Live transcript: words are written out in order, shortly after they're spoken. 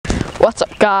What's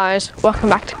up guys, welcome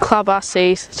back to Club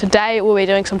RCs. Today we'll be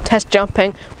doing some test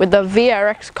jumping with the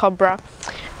VRX Cobra,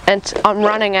 and I'm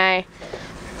running a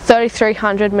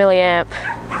 3300 milliamp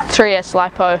 3S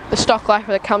LiPo, the stock LiPo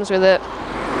that comes with it.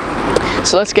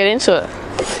 So let's get into it.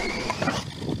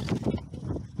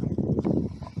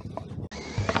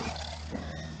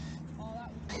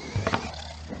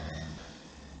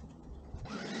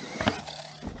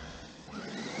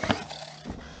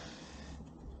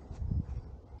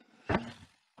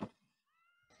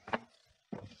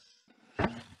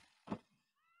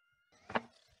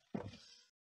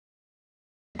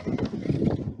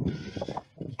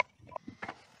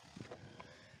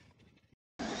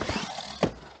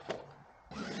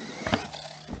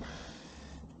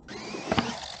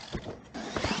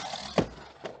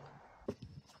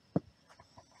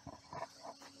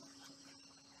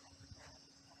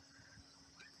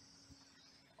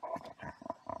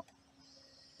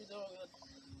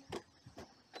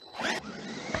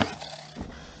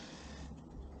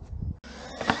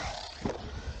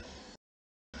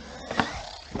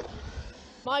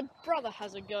 My brother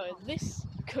has a go. This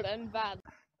could end bad.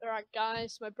 Alright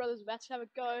guys, my brother's about to have a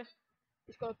go.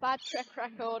 He's got a bad track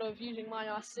record of using my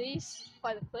RCs.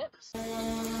 Play the clips.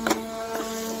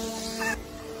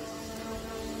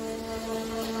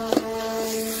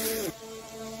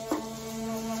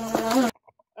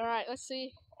 Alright, let's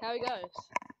see how he goes.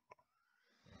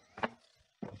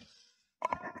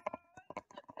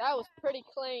 That was pretty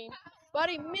clean, but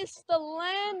he missed the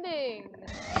landing.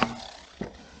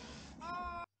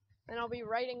 And I'll be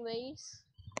rating these.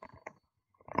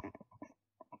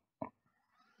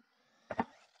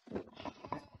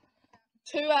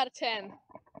 Two out of 10.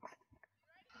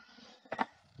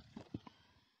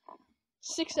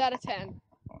 6 out of 10.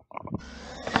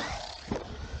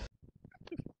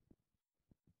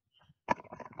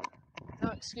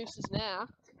 No excuses now.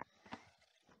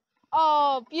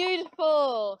 Oh,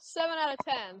 beautiful! 7 out of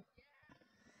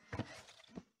 10.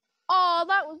 Oh,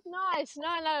 that was nice!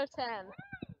 9 out of 10.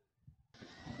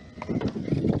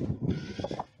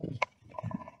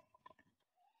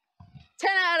 10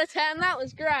 out of 10, that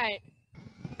was great.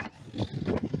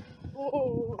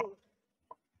 Ooh.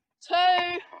 2.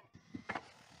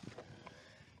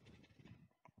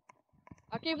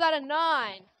 I'll give that a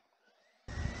 9.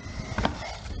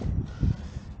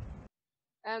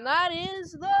 And that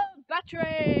is the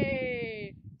battery.